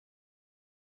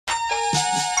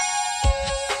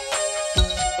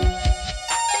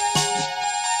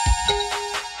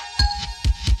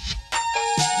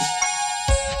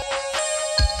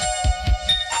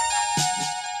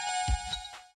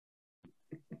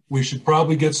we should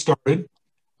probably get started.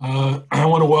 I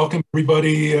want to welcome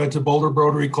everybody to Boulder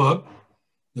Rotary Club,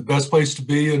 the best place to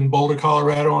be in Boulder,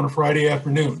 Colorado on a Friday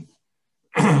afternoon.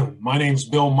 My name's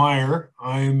Bill Meyer.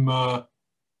 I'm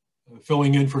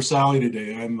filling in for Sally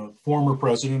today. I'm a former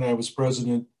president. I was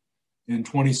president in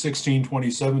 2016,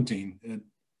 2017. It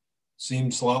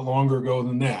seems a lot longer ago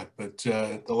than that, but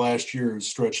the last year has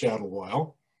stretched out a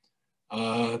while.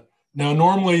 Now,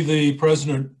 normally the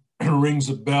president rings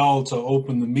a bell to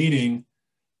open the meeting,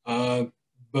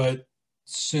 but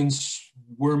since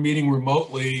we're meeting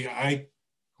remotely, I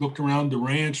looked around the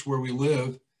ranch where we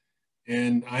live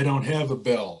and I don't have a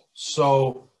bell.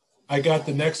 So I got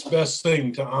the next best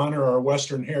thing to honor our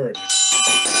Western heritage.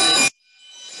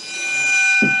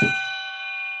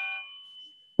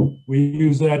 We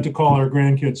use that to call our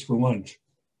grandkids for lunch.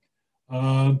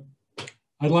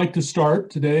 I'd like to start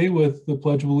today with the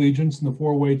Pledge of Allegiance and the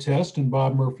four-way test, and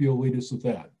Bob Murphy will lead us with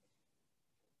that.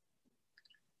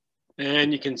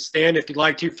 And you can stand if you'd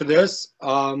like to for this.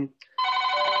 I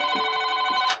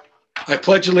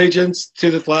pledge allegiance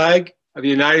to the flag of the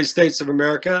United States of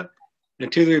America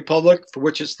and to the republic for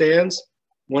which it stands,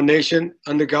 one nation,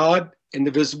 under God,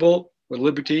 indivisible, with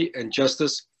liberty and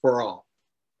justice for all.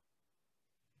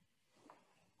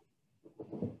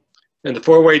 And the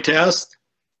four-way test.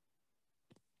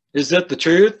 Is it the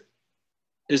truth?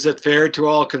 Is it fair to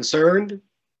all concerned?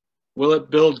 Will it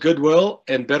build goodwill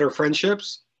and better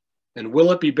friendships? And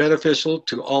will it be beneficial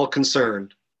to all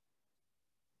concerned?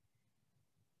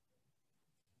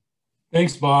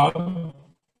 Thanks, Bob.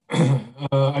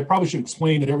 I probably should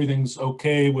explain that everything's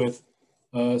okay with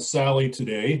Sally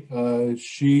today.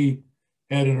 She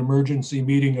had an emergency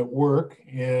meeting at work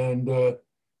and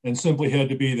simply had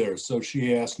to be there. So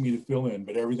she asked me to fill in,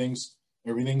 but everything's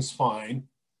fine.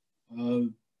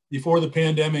 Before the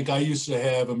pandemic, I used to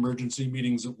have emergency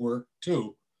meetings at work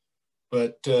too,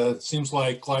 but it seems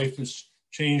like life has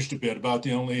changed a bit. About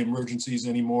the only emergencies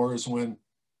anymore is when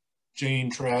Jane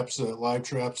live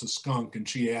traps a skunk and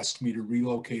she asked me to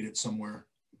relocate it somewhere.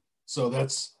 So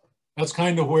that's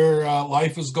kind of where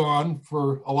life has gone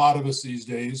for a lot of us these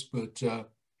days, but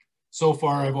so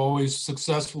far I've always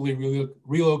successfully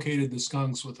relocated the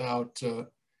skunks without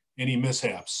any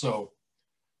mishaps. So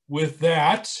with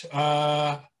that,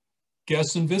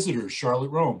 guests and visitors, Charlotte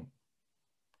Rome.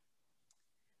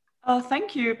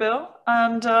 Thank you, Bill.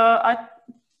 And I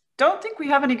don't think we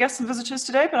have any guests and visitors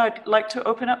today, but I'd like to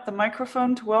open up the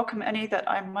microphone to welcome any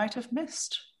that I might have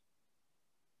missed.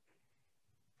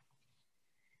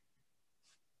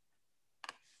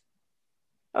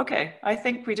 Okay, I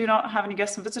think we do not have any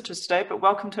guests and visitors today, but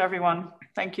welcome to everyone.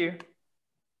 Thank you.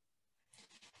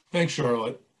 Thanks,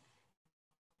 Charlotte.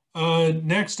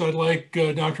 Next, I'd like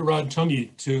Dr. Rod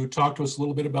Tungy to talk to us a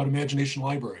little bit about Imagination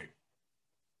Library.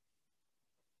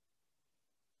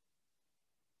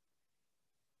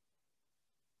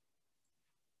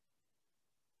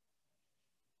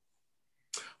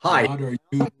 Hi. Rod, are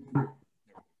you...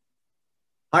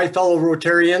 Hi, fellow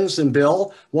Rotarians and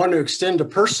Bill. Want to extend a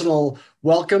personal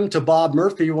welcome to Bob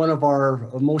Murphy, one of our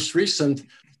most recent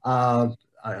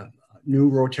new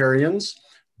Rotarians.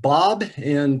 Bob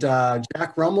and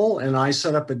Jack Rummel and I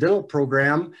set up a dental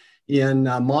program in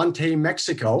Monte,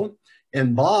 Mexico.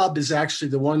 And Bob is actually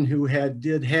the one who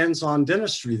did hands-on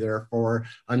dentistry there for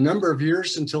a number of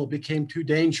years until it became too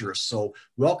dangerous. So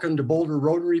welcome to Boulder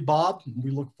Rotary, Bob. We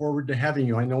look forward to having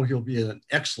you. I know he'll be an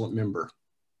excellent member.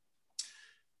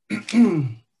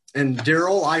 And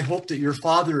Daryl, I hope that your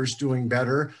father is doing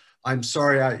better. I'm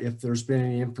sorry if there's been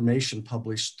any information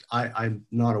published. I'm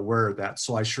not aware of that.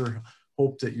 So I sure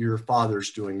hope that your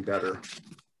father's doing better.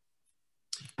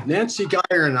 Nancy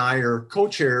Geyer and I are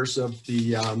co-chairs of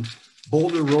the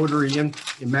Boulder Rotary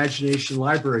Imagination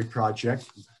Library Project.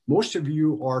 Most of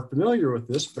you are familiar with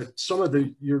this, but some of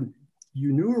you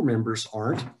newer members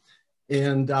aren't.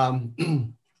 And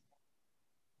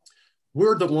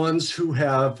we're the ones who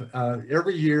have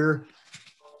every year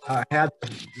had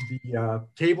the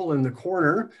table in the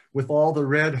corner with all the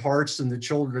red hearts and the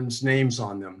children's names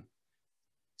on them.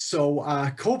 So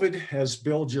COVID, as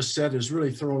Bill just said, has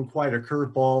really thrown quite a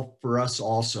curveball for us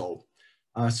also.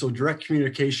 So direct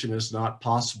communication is not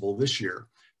possible this year.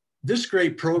 This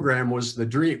great program was the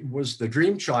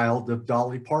dream child of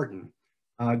Dolly Parton.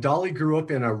 Dolly grew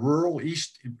up in rural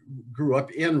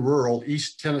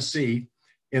East Tennessee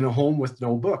in a home with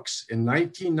no books. In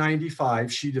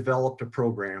 1995, she developed a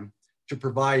program to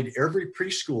provide every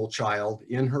preschool child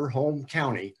in her home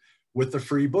county with a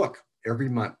free book every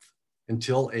month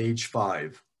until age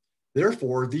 5.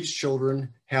 Therefore, these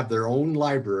children have their own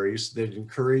libraries that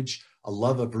encourage a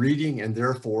love of reading and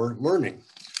therefore learning.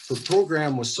 Her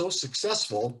program was so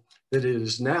successful that it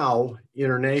is now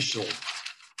international.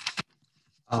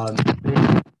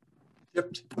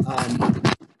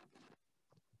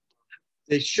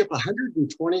 They ship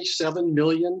 127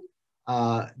 million.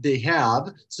 They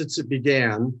have, since it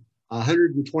began,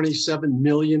 127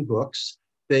 million books.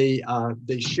 They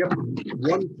ship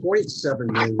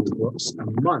 1.7 million books a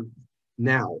month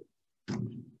now.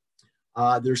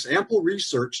 There's ample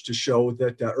research to show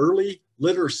that early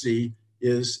literacy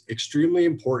is extremely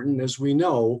important. As we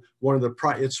know,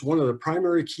 it's one of the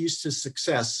primary keys to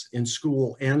success in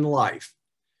school and life.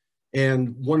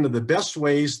 And one of the best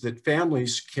ways that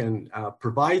families can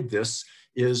provide this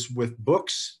is with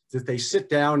books that they sit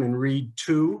down and read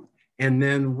to and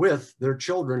then with their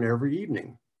children every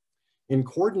evening. In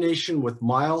coordination with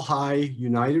Mile High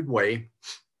United Way,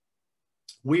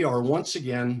 we are once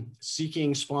again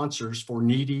seeking sponsors for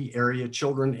needy area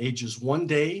children ages 1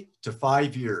 day to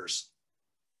 5 years.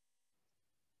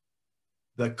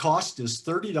 The cost is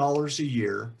 $30 a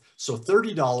year, so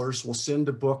 $30 will send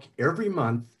a book every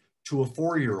month to a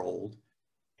 4-year-old,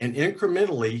 and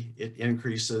incrementally it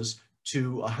increases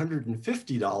to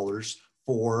 $150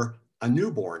 for a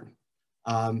newborn.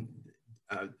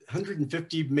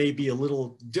 150 may be a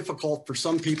little difficult for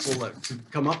some people to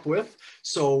come up with.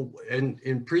 So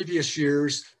in previous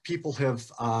years, people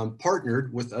have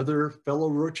partnered with other fellow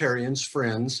Rotarians,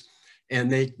 friends,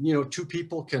 and they, two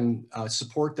people can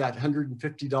support that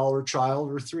 $150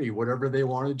 child or 3, whatever they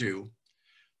want to do.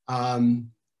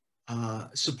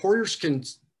 Supporters can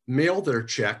mail their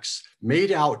checks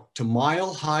made out to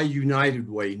Mile High United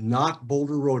Way, not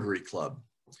Boulder Rotary Club.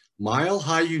 Mile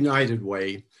High United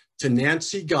Way to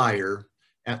Nancy Geyer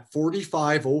at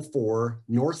 4504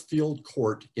 Northfield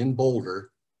Court in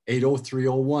Boulder,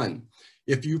 80301.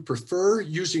 If you prefer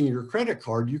using your credit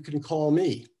card, you can call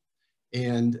me.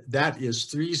 And that is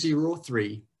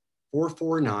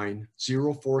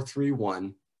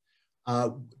 303-449-0431.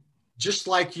 Just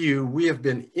like you, we have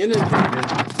been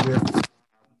inundated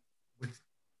with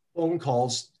phone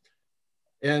calls.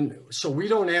 And so we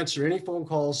don't answer any phone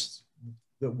calls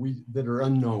that are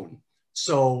unknown.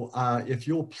 So if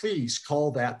you'll please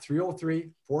call that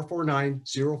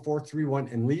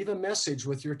 303-449-0431 and leave a message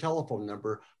with your telephone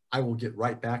number, I will get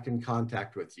right back in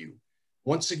contact with you.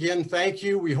 Once again, thank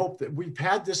you. We hope that we've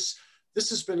had this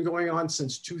has been going on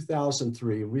since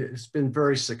 2003. It's been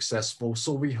very successful.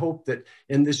 So we hope that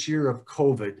in this year of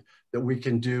COVID that we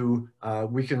can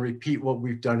repeat what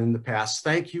we've done in the past.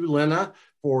 Thank you, Lena,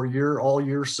 for all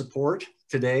your support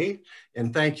today.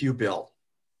 And thank you, Bill.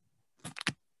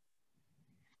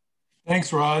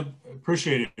 Thanks, Rod. I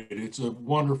appreciate it. It's a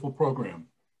wonderful program.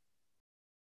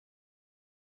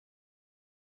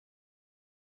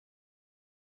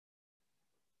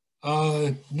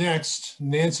 Next,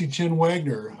 Nancy Chin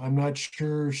Wagner. I'm not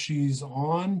sure she's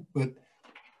on, but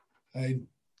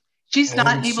she's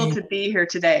not able to be here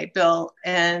today, Bill,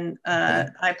 and I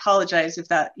apologize if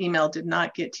that email did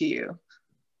not get to you.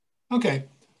 Okay,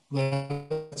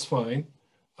 that's fine.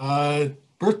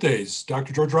 Birthdays,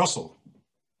 Dr. George Russell.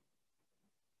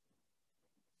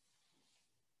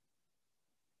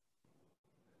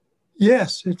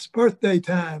 Yes, it's birthday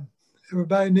time.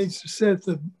 Everybody needs to sit at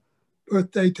the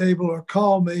birthday table or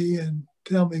call me and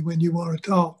tell me when you want to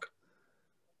talk.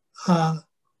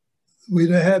 We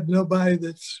had nobody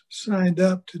that's signed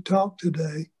up to talk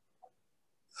today.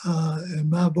 And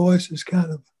my voice is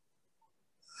kind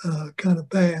of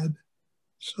bad.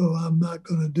 So I'm not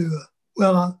going to do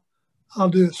I'll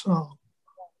do a song.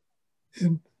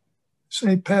 And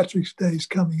St. Patrick's Day is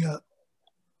coming up.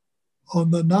 On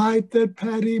the night that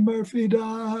Patty Murphy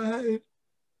died,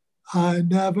 I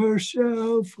never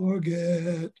shall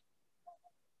forget.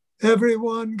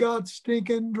 Everyone got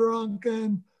stinking drunk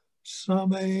and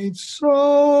some ain't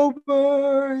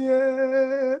sober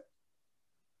yet.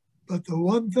 But the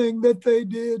one thing that they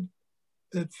did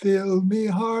that filled me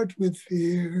heart with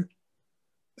fear,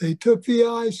 they took the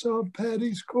ice off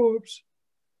Patty's corpse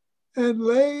and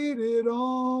laid it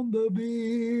on the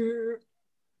beer.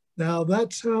 Now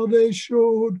that's how they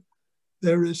showed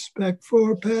their respect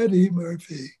for Patty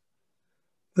Murphy.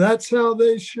 That's how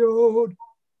they showed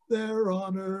their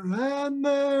honor and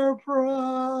their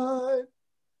pride.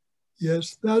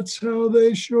 Yes, that's how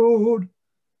they showed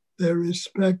their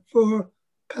respect for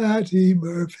Patty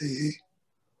Murphy.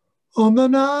 On the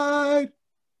night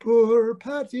poor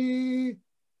Patty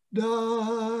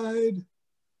died.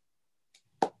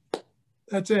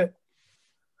 That's it.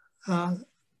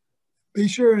 Be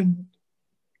sure and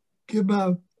give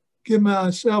my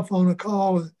cell phone a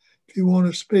call if you want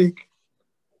to speak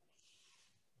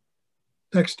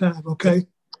next time, okay?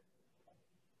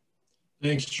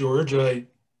 Thanks, George. I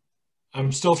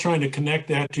I'm still trying to connect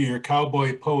that to your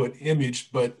cowboy poet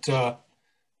image, but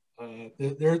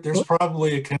there's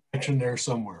probably a connection there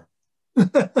somewhere.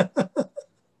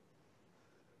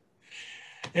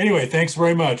 Anyway, thanks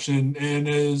very much. And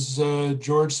as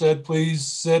George said, please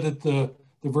sit at the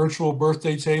virtual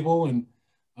birthday table, and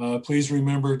please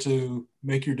remember to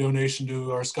make your donation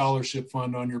to our scholarship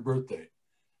fund on your birthday.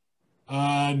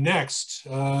 Next,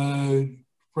 Fred,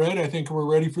 I think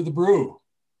we're ready for the brew.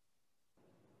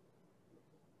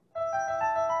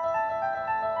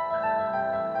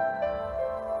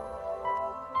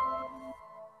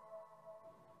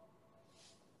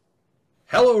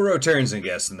 Hello, Rotarians and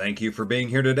guests, and thank you for being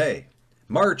here today.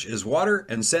 March is Water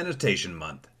and Sanitation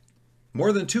Month.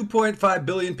 More than 2.5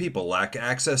 billion people lack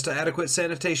access to adequate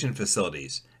sanitation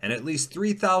facilities, and at least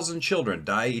 3,000 children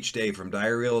die each day from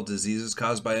diarrheal diseases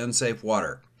caused by unsafe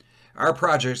water. Our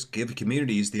projects give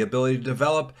communities the ability to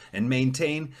develop and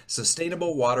maintain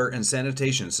sustainable water and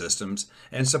sanitation systems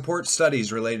and support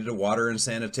studies related to water and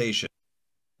sanitation.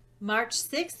 March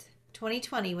 6th,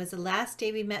 2020 was the last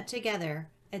day we met together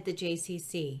at the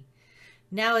JCC.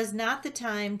 Now is not the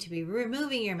time to be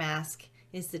removing your mask.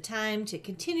 It's the time to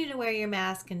continue to wear your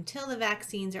mask until the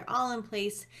vaccines are all in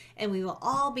place and we will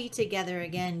all be together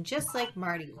again, just like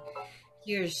Marty.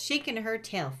 Here's shaking her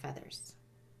tail feathers.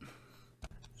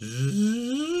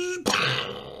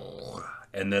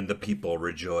 And then the people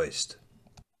rejoiced.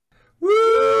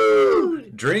 Woo!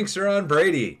 Drinks are on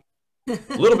Brady. A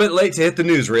little bit late to hit the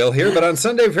newsreel here, but on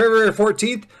Sunday, February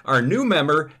 14th, our new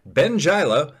member, Ben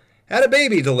Gilo, had a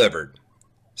baby delivered.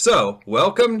 So,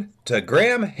 welcome to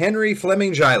Graham Henry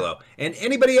Fleming Gilo. And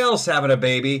anybody else having a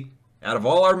baby, out of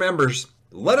all our members,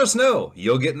 let us know.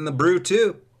 You'll get in the brew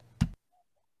too.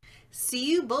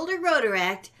 See you, Boulder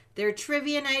Rotaract. Their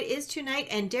trivia night is tonight,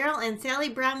 and Daryl and Sally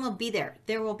Brown will be there.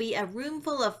 There will be a room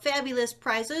full of fabulous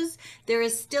prizes. There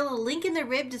is still a link in the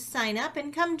rib to sign up,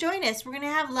 and come join us. We're going to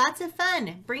have lots of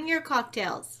fun. Bring your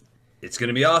cocktails. It's going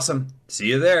to be awesome. See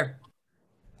you there.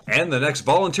 And the next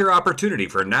volunteer opportunity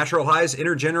for Natural High's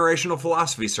Intergenerational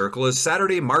Philosophy Circle is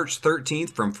Saturday, March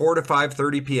 13th from 4 to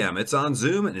 5:30 p.m. It's on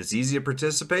Zoom, and it's easy to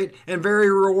participate and very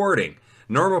rewarding.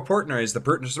 Norma Portnoy is the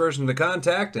person to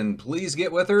contact, and please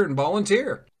get with her and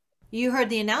volunteer. You heard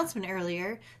the announcement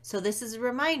earlier, so this is a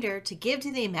reminder to give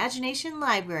to the Imagination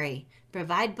Library.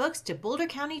 Provide books to Boulder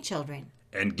County children.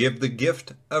 And give the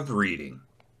gift of reading.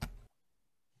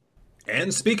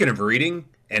 And speaking of reading,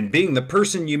 and being the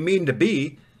person you mean to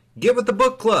be, get with the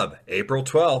book club, April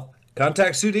 12th.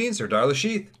 Contact Sue Deans or Darla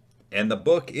Sheath. And the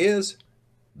book is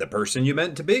The Person You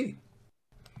Meant to Be.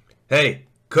 Hey,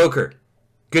 Coker,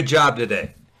 good job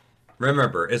today.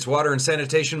 Remember, it's Water and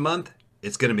Sanitation Month.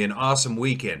 It's going to be an awesome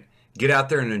weekend. Get out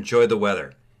there and enjoy the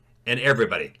weather. And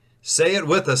everybody, say it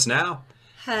with us now.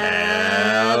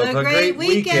 Have a great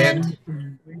weekend.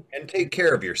 And take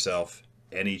care of yourself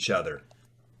and each other.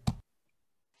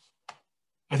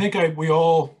 I think we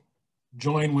all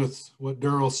join with what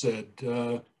Daryl said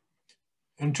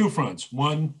on two fronts.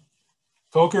 One,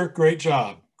 Coker, great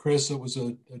job. Chris, it was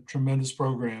a tremendous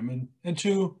program. And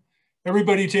two,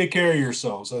 everybody take care of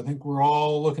yourselves. I think we're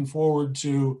all looking forward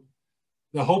to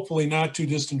the hopefully not too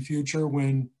distant future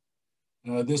when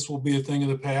this will be a thing of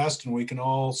the past and we can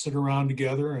all sit around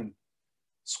together and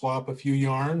swap a few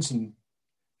yarns and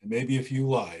maybe a few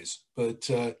lies. But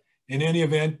in any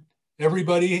event,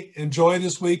 everybody enjoy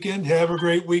this weekend. Have a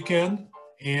great weekend,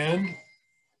 and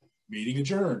meeting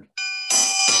adjourned.